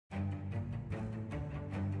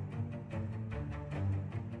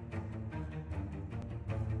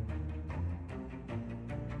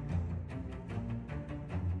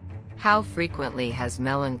How frequently has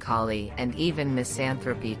melancholy and even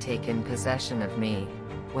misanthropy taken possession of me,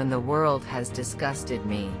 when the world has disgusted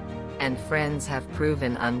me, and friends have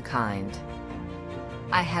proven unkind.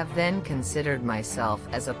 I have then considered myself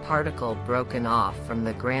as a particle broken off from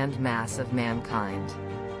the grand mass of mankind.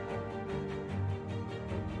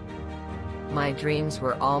 My dreams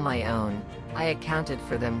were all my own, I accounted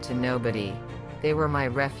for them to nobody, they were my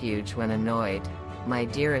refuge when annoyed, my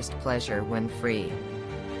dearest pleasure when free.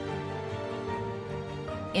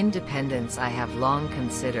 Independence I have long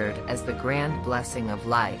considered as the grand blessing of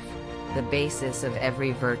life, the basis of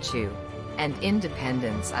every virtue, and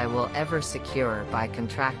independence I will ever secure by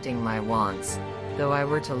contracting my wants, though I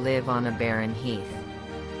were to live on a barren heath.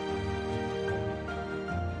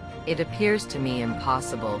 It appears to me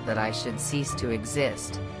impossible that I should cease to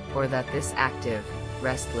exist, or that this active,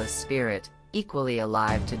 restless spirit, equally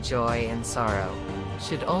alive to joy and sorrow,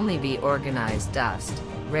 should only be organized dust,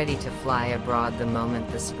 ready to fly abroad the moment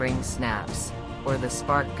the spring snaps, or the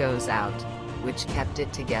spark goes out, which kept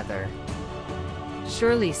it together.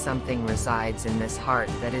 Surely something resides in this heart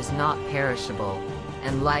that is not perishable,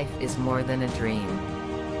 and life is more than a dream.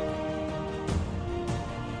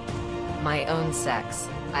 My own sex,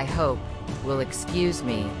 I hope, will excuse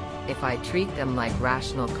me, if I treat them like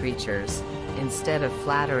rational creatures, instead of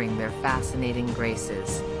flattering their fascinating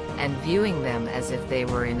graces, and viewing them as if they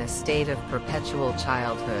were in a state of perpetual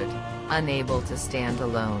childhood, unable to stand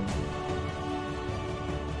alone.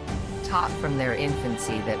 Taught from their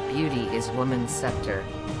infancy that beauty is woman's scepter,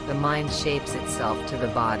 the mind shapes itself to the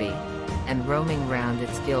body, and roaming round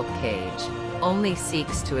its gilt cage, only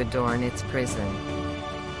seeks to adorn its prison.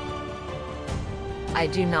 I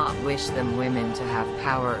do not wish them women to have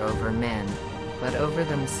power over men, but over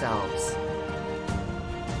themselves.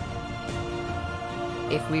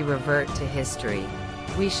 If we revert to history,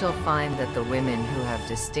 we shall find that the women who have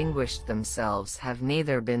distinguished themselves have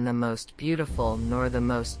neither been the most beautiful nor the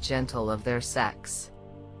most gentle of their sex.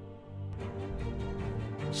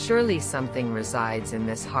 Surely something resides in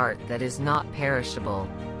this heart that is not perishable,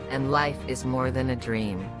 and life is more than a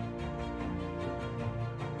dream.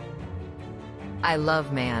 I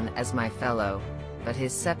love man as my fellow, but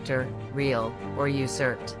his scepter, real or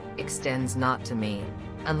usurped, extends not to me,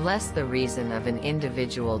 unless the reason of an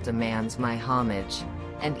individual demands my homage,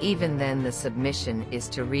 and even then the submission is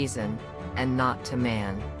to reason, and not to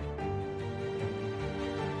man.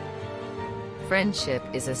 Friendship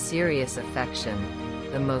is a serious affection,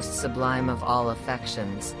 the most sublime of all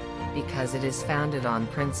affections, because it is founded on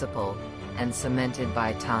principle, and cemented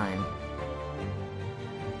by time.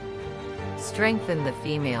 Strengthen the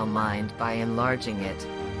female mind by enlarging it,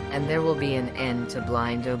 and there will be an end to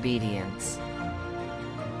blind obedience.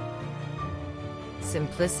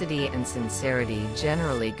 Simplicity and sincerity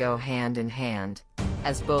generally go hand in hand,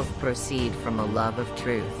 as both proceed from a love of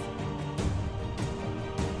truth.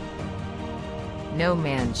 No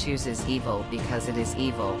man chooses evil because it is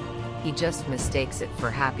evil, he just mistakes it for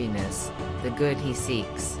happiness, the good he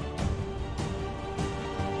seeks.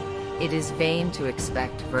 It is vain to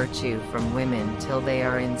expect virtue from women till they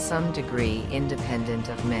are in some degree independent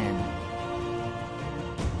of men.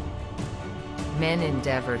 Men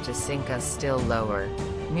endeavor to sink us still lower,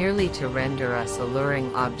 merely to render us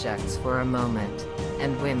alluring objects for a moment,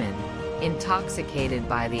 and women, intoxicated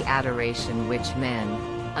by the adoration which men,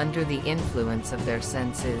 under the influence of their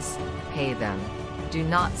senses, pay them, do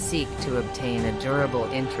not seek to obtain a durable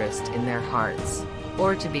interest in their hearts,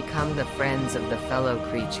 or to become the friends of the fellow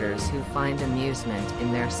creatures who find amusement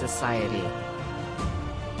in their society.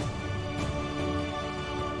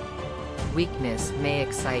 Weakness may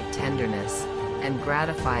excite tenderness, and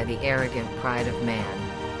gratify the arrogant pride of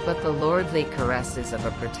man, but the lordly caresses of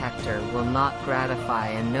a protector will not gratify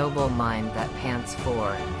a noble mind that pants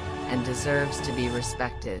for, and deserves to be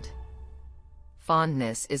respected.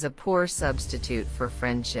 Fondness is a poor substitute for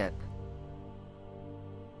friendship.